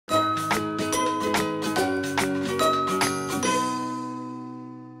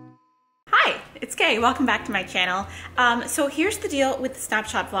Kay, welcome back to my channel. So here's the deal with the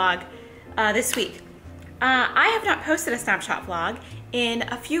snapshot vlog this week. I have not posted a snapshot vlog in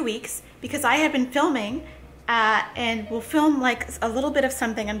a few weeks because I have been filming and will film like a little bit of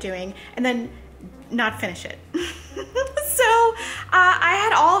something I'm doing and then not finish it. So I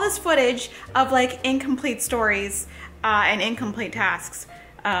had all this footage of like incomplete stories and incomplete tasks.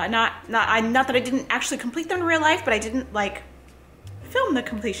 Not that I didn't actually complete them in real life, but I didn't like film the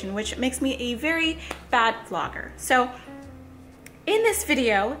completion, which makes me a very bad vlogger. So in this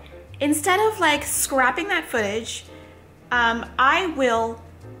video, instead of like scrapping that footage, I will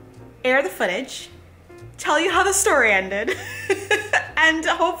air the footage, tell you how the story ended, and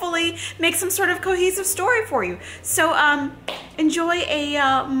hopefully make some sort of cohesive story for you. So enjoy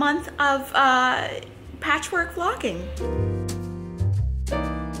a month of patchwork vlogging.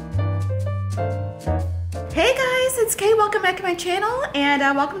 Hey guys, it's Kay. Welcome back to my channel and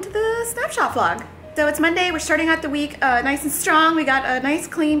welcome to the snapshot vlog. So it's Monday, we're starting out the week nice and strong. We got a nice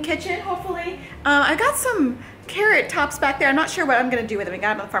clean kitchen, hopefully. I got some carrot tops back there. I'm not sure what I'm gonna do with them. We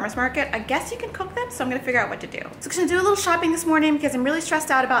got them at the farmer's market. I guess you can cook them, so I'm gonna figure out what to do. So I'm gonna do a little shopping this morning because I'm really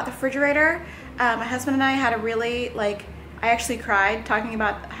stressed out about the refrigerator. My husband and I had a really I actually cried talking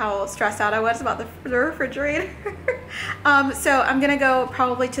about how stressed out I was about the refrigerator. So I'm gonna go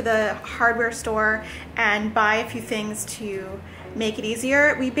probably to the hardware store and buy a few things to make it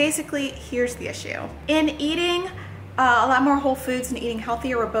easier. Here's the issue. In eating a lot more whole foods and eating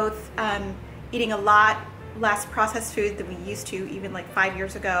healthier, we're both eating a lot less processed food than we used to even like 5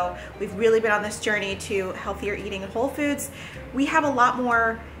 years ago. We've really been on this journey to healthier eating and whole foods. We have a lot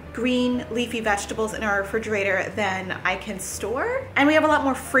more green leafy vegetables in our refrigerator than I can store, and we have a lot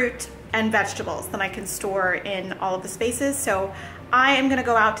more fruit and vegetables than I can store in all of the spaces. So I am gonna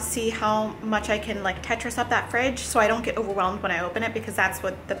go out to see how much I can like Tetris up that fridge so I don't get overwhelmed when I open it, because that's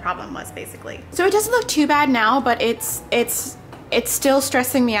what the problem was basically. So it doesn't look too bad now, but it's still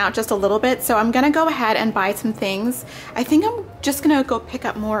stressing me out just a little bit. So I'm gonna go ahead and buy some things. I think I'm just gonna go pick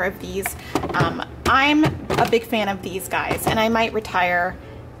up more of these. I'm a big fan of these guys, and I might retire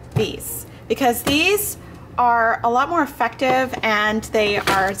these because these are a lot more effective and they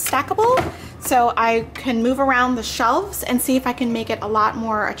are stackable, so I can move around the shelves and see if I can make it a lot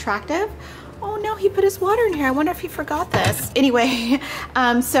more attractive. Oh no, he put his water in here. I wonder if he forgot this. Anyway,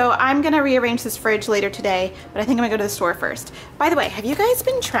 so I'm gonna rearrange this fridge later today, but I think I'm gonna go to the store first. By the way, have you guys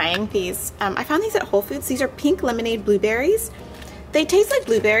been trying these? I found these at Whole Foods. These are pink lemonade blueberries. They taste like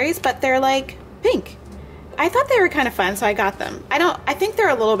blueberries, but they're like pink. I thought they were kind of fun, so I got them. I think they're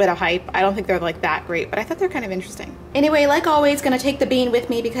a little bit of hype. I don't think they're like that great, but I thought they're kind of interesting. Anyway, like always, gonna take the bean with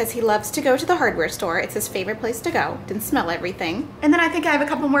me because he loves to go to the hardware store. It's his favorite place to go. Didn't smell everything. And then I think I have a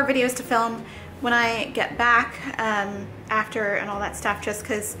couple more videos to film when I get back after and all that stuff, just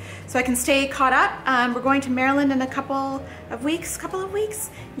because, so I can stay caught up. We're going to Maryland in a couple of weeks,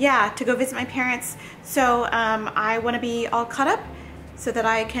 yeah, to go visit my parents. So I wanna be all caught up so that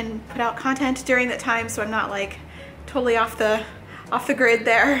I can put out content during that time, so I'm not like totally off the grid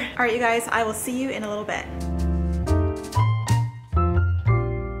there. All right, you guys, I will see you in a little bit.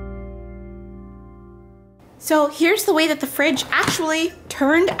 So here's the way that the fridge actually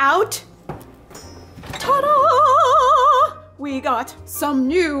turned out. Ta-da! We got some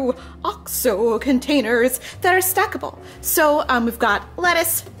new OXO containers that are stackable. So we've got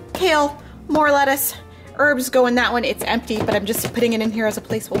lettuce, kale, more lettuce, herbs go in that one. It's empty, but I'm just putting it in here as a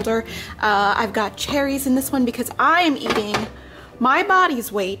placeholder. I've got cherries in this one because I am eating my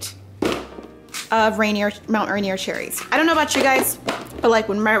body's weight of Mount Rainier cherries. I don't know about you guys, but like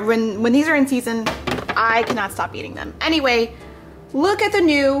when these are in season, I cannot stop eating them. Anyway, look at the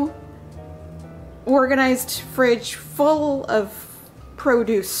new organized fridge full of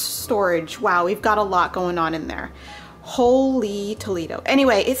produce storage. Wow, we've got a lot going on in there. Holy Toledo.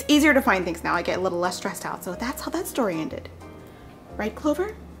 Anyway, it's easier to find things now. I get a little less stressed out. So that's how that story ended. Right,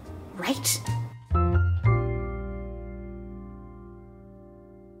 Clover? Right?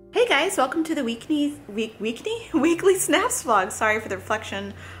 Hey guys, welcome to the weekly snaps vlog. Sorry for the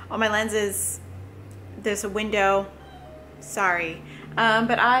reflection on my lenses. There's a window. Sorry. Ooh,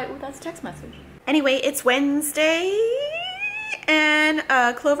 that's a text message. Anyway, it's Wednesday and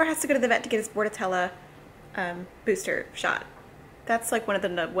Clover has to go to the vet to get his Bordetella booster shot. That's like one of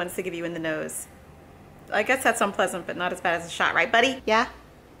the ones they give you in the nose. I guess that's unpleasant, but not as bad as a shot, right, buddy? Yeah?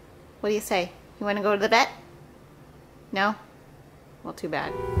 What do you say? You want to go to the vet? No? Well, too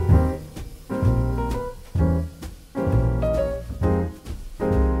bad.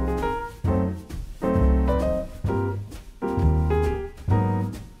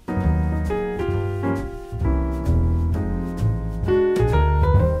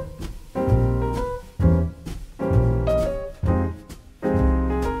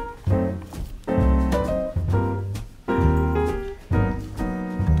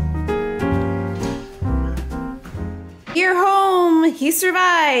 he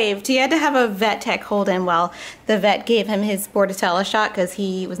survived. He had to have a vet tech hold him while the vet gave him his Bordetella shot because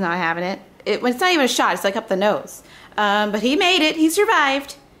he was not having it. It's not even a shot, it's like up the nose. But he made it, he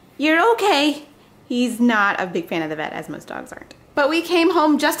survived. You're okay. He's not a big fan of the vet, as most dogs aren't. But we came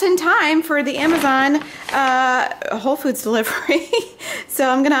home just in time for the Amazon Whole Foods delivery. So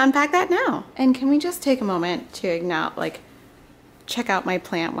I'm gonna unpack that now. And can we just take a moment to acknowledge, like, check out my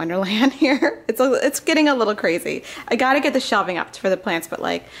plant wonderland here. It's getting a little crazy. I gotta get the shelving up for the plants, but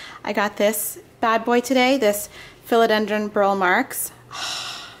like, I got this bad boy today, this Philodendron Burl Marks.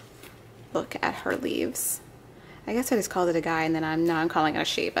 Look at her leaves. I guess I just called it a guy and then now I'm calling it a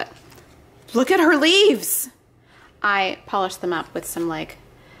she, but look at her leaves. I polished them up with some like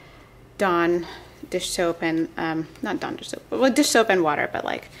Dawn dish soap and, not Dawn dish soap, but dish soap and water, but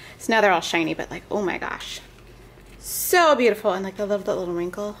like, so now they're all shiny, but like, oh my gosh. So beautiful, and like I love that little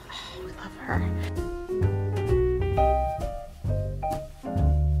wrinkle. Oh, we love her.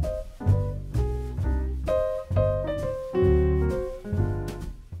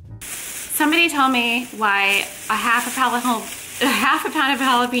 Somebody told me why a half a pound of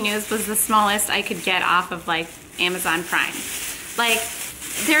jalapenos was the smallest I could get off of like Amazon Prime. Like,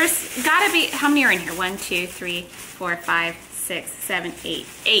 there's gotta be, how many are in here? 1, 2, 3, 4, 5, 6, 7, 8.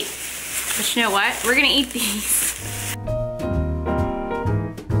 8. But you know what? We're gonna eat these.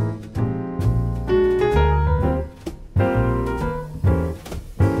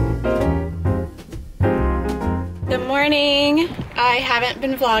 Good morning. I haven't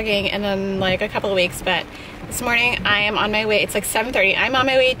been vlogging in like a couple of weeks, but this morning I am on my way. It's like 7:30. I'm on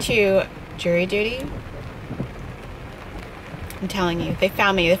my way to jury duty. I'm telling you, they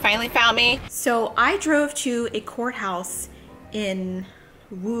found me. They finally found me. So I drove to a courthouse in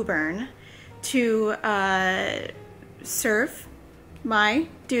Woburn to serve my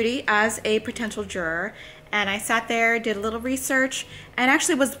duty as a potential juror. And I sat there, did a little research, and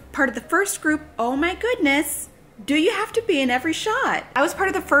actually was part of the first group. Oh my goodness, do you have to be in every shot? I was part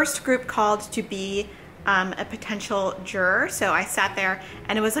of the first group called to be a potential juror. So I sat there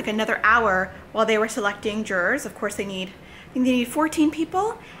and it was like another hour while they were selecting jurors. Of course I think they need 14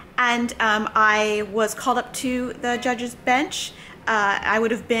 people. And I was called up to the judge's bench. I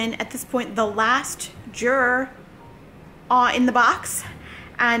would have been, at this point, the last juror in the box.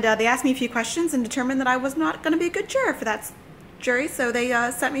 And they asked me a few questions and determined that I was not going to be a good juror for that jury, so they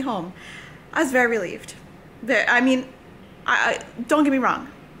sent me home. I was very relieved. I mean, don't get me wrong.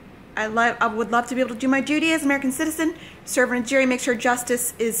 I would love to be able to do my duty as an American citizen, serve in a jury, make sure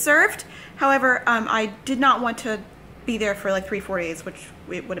justice is served. However, I did not want to be there for like 3-4 days, which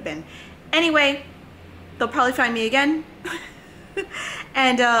it would have been. Anyway, they'll probably find me again.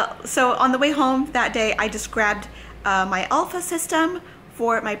 And so on the way home that day, I just grabbed my Elfa system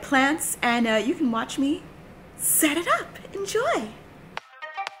for my plants, and you can watch me set it up. Enjoy.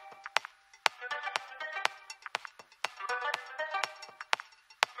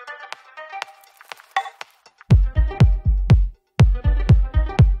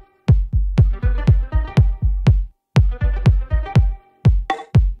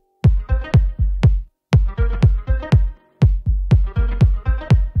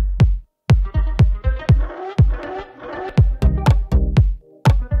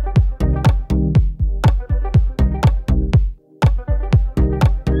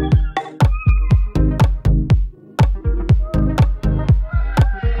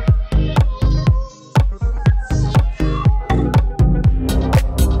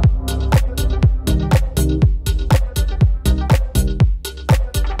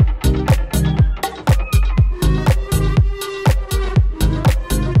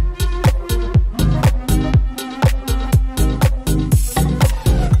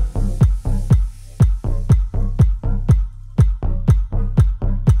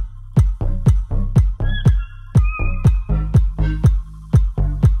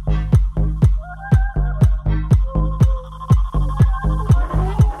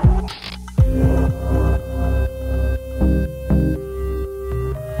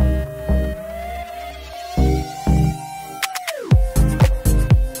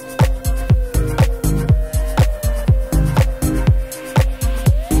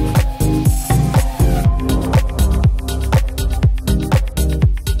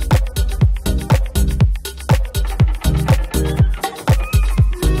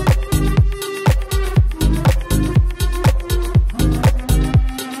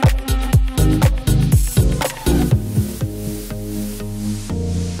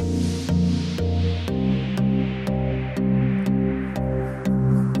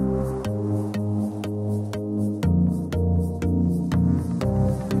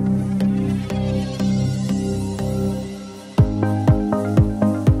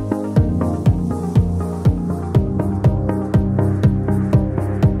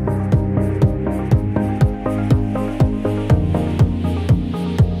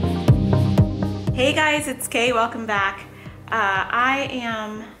 Hey guys, it's Kay, welcome back. I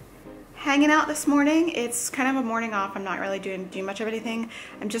am hanging out this morning. It's kind of a morning off. I'm not really doing much of anything.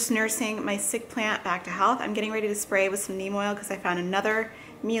 I'm just nursing my sick plant back to health. I'm getting ready to spray with some neem oil because I found another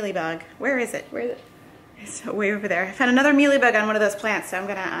mealybug. Where is it? Where is it? It's way over there. I found another mealybug on one of those plants, so I'm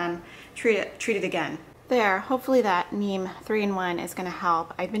gonna treat it again. There, hopefully that neem 3-in-1 is gonna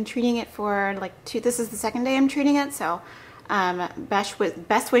help. I've been treating it for like this is the second day I'm treating it, so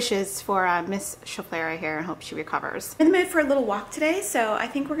best wishes for Miss Shelving here, and hope she recovers. I'm in the mood for a little walk today, so I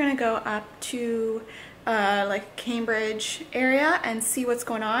think we're gonna go up to like Cambridge area and see what's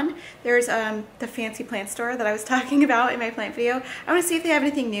going on. There's the fancy plant store that I was talking about in my plant video. I want to see if they have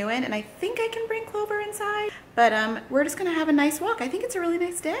anything new in, and I think I can bring Clover inside, but we're just gonna have a nice walk. I think it's a really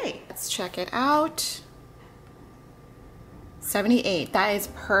nice day. Let's check it out. 78, that is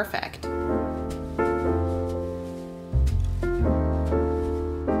perfect.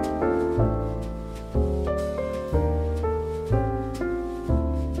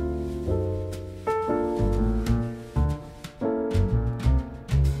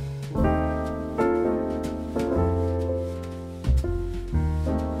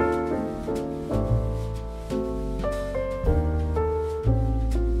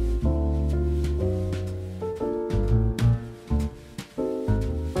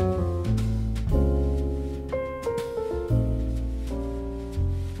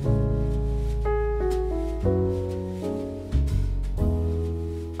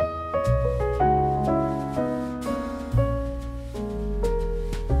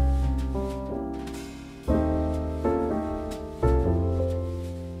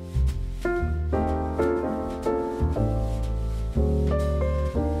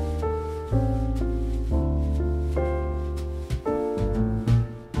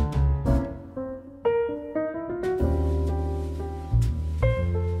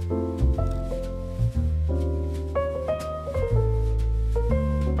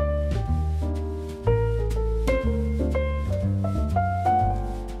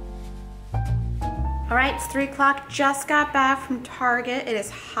 All right, it's 3 o'clock, just got back from Target. It is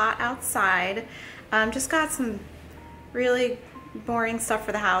hot outside. Just got some really boring stuff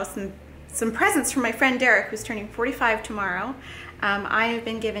for the house and some presents from my friend Derek, who's turning 45 tomorrow. I have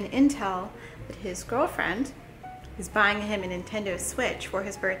been given intel that his girlfriend is buying him a Nintendo Switch for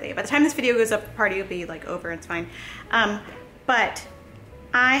his birthday. By the time this video goes up, the party will be like over, it's fine. But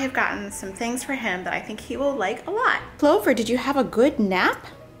I have gotten some things for him that I think he will like a lot. Clover, did you have a good nap?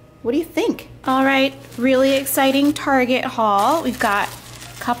 What do you think? All right, really exciting Target haul. We've got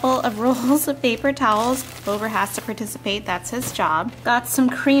a couple of rolls of paper towels. Clover has to participate, that's his job. Got some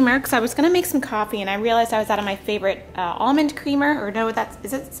creamer, because I was gonna make some coffee and I realized I was out of my favorite almond creamer, or no,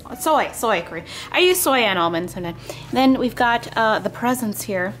 is it soy cream. I use soy and almonds sometimes. Then we've got the presents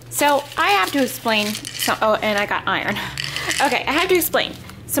here. So I have to explain, oh, and I got iron. Okay, I have to explain.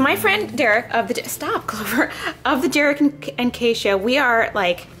 So my friend Derek of the, stop Clover, of the Derek and Kay show, we are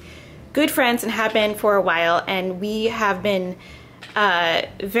like, good friends and have been for a while, and we have been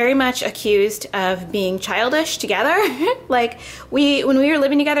very much accused of being childish together. Like when we were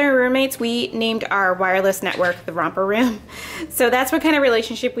living together, roommates, we named our wireless network the Romper Room. So that's what kind of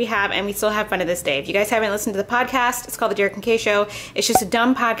relationship we have, and we still have fun to this day. If you guys haven't listened to the podcast, it's called the Derek and Kay Show. It's just a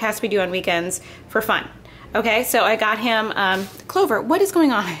dumb podcast we do on weekends for fun. Okay, so I got him, Clover, what is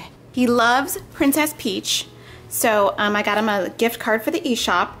going on? He loves Princess Peach, so I got him a gift card for the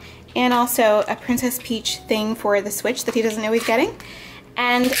eShop, and also a Princess Peach thing for the Switch that he doesn't know he's getting.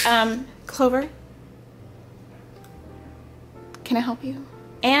 And Clover, can I help you?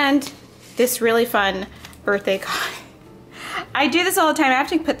 And this really fun birthday card. I do this all the time. I have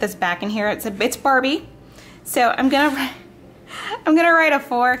to put this back in here. It's Barbie. So I'm gonna write a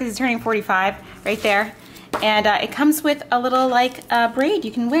 4 because he's turning 45 right there. And it comes with a little like braid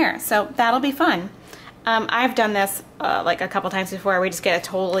you can wear. So that'll be fun. I've done this like a couple times before. We just get a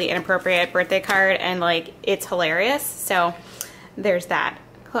totally inappropriate birthday card and like it's hilarious. So there's that.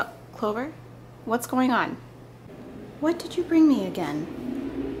 Clover, what's going on? What did you bring me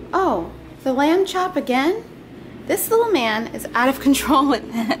again? Oh, the lamb chop again? This little man is out of control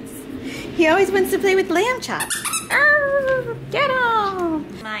with this. He always wants to play with lamb chops. Arr, get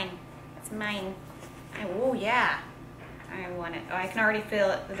him! Mine. It's mine. Oh yeah. I want it. Oh, I can already feel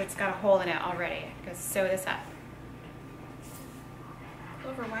it that it's got a hole in it already. I'm gonna sew this up.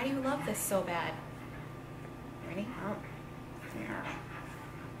 Clover, why do you love this so bad? Ready? Oh. Yeah.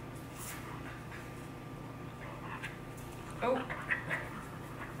 Oh.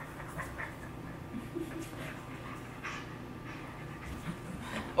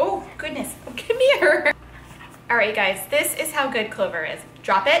 Oh, goodness. Oh, come here. All right, guys, this is how good Clover is.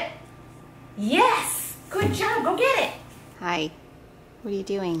 Drop it. Yes! Good job, go get it! Hi. What are you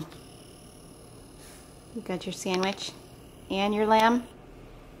doing? You got your sandwich and your lamb?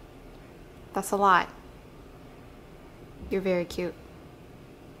 That's a lot. You're very cute.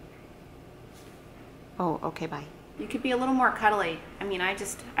 Oh, okay, bye. You could be a little more cuddly. I mean, I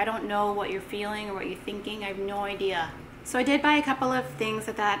don't know what you're feeling or what you're thinking. I have no idea. So I did buy a couple of things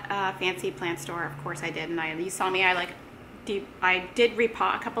at that fancy plant store. Of course I did. And you saw me, I did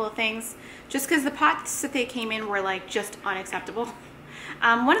repot a couple of things just because the pots that they came in were like just unacceptable.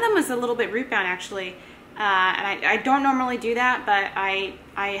 One of them was a little bit root bound actually. And I don't normally do that, but I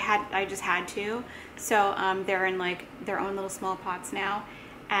just had to. So they're in like their own little small pots now,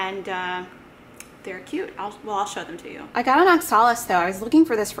 and they're cute. I'll show them to you. I got an oxalis though. I was looking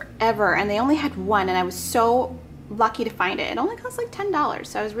for this forever, and they only had one, and I was so lucky to find it. It only cost like $10,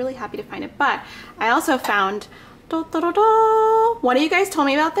 so I was really happy to find it. But I also found one of you guys told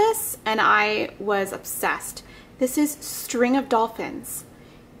me about this, and I was obsessed. This is string of dolphins.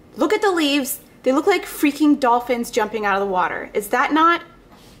 Look at the leaves. They look like freaking dolphins jumping out of the water. Is that not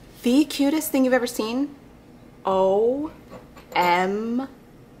the cutest thing you've ever seen? OMG.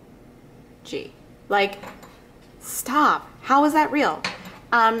 Like, stop. How is that real?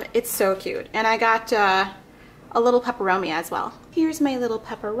 It's so cute. And I got a little peperomia as well. Here's my little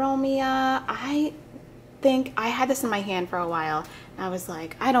peperomia. I think I had this in my hand for a while. And I was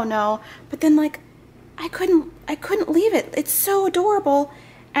like, I don't know. But then like, I couldn't leave it. It's so adorable.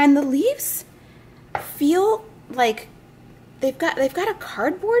 And the leaves feel like they've got a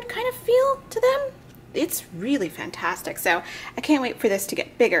cardboard kind of feel to them. It's really fantastic. So I can't wait for this to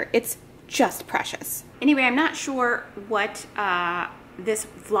get bigger. It's just precious. Anyway, I'm not sure what this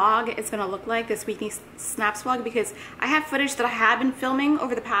vlog is gonna look like, this weekly snaps vlog, because I have footage that I have been filming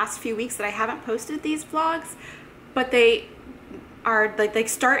over the past few weeks that I haven't posted these vlogs, but they are like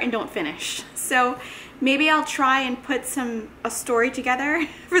start and don't finish. So maybe I'll try and put a story together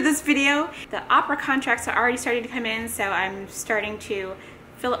for this video. The opera contracts are already starting to come in, so I'm starting to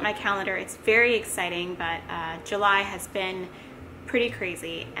fill up my calendar. It's very exciting, but July has been pretty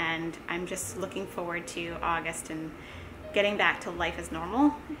crazy, and I'm just looking forward to August and getting back to life as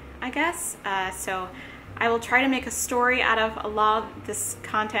normal, I guess. So I will try to make a story out of a lot of this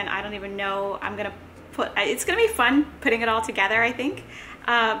content. I don't even know. It's gonna be fun putting it all together, I think.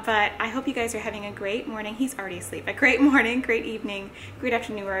 But I hope you guys are having a great morning. He's already asleep. A great morning, great evening, great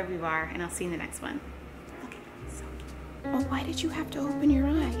afternoon wherever you are, and I'll see you in the next one. Look at him, so cute. Oh, why did you have to open your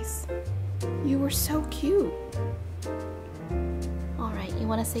eyes? You were so cute. All right, you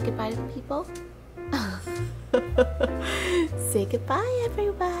want to say goodbye to the people? Say goodbye,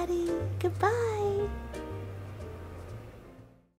 everybody. Goodbye.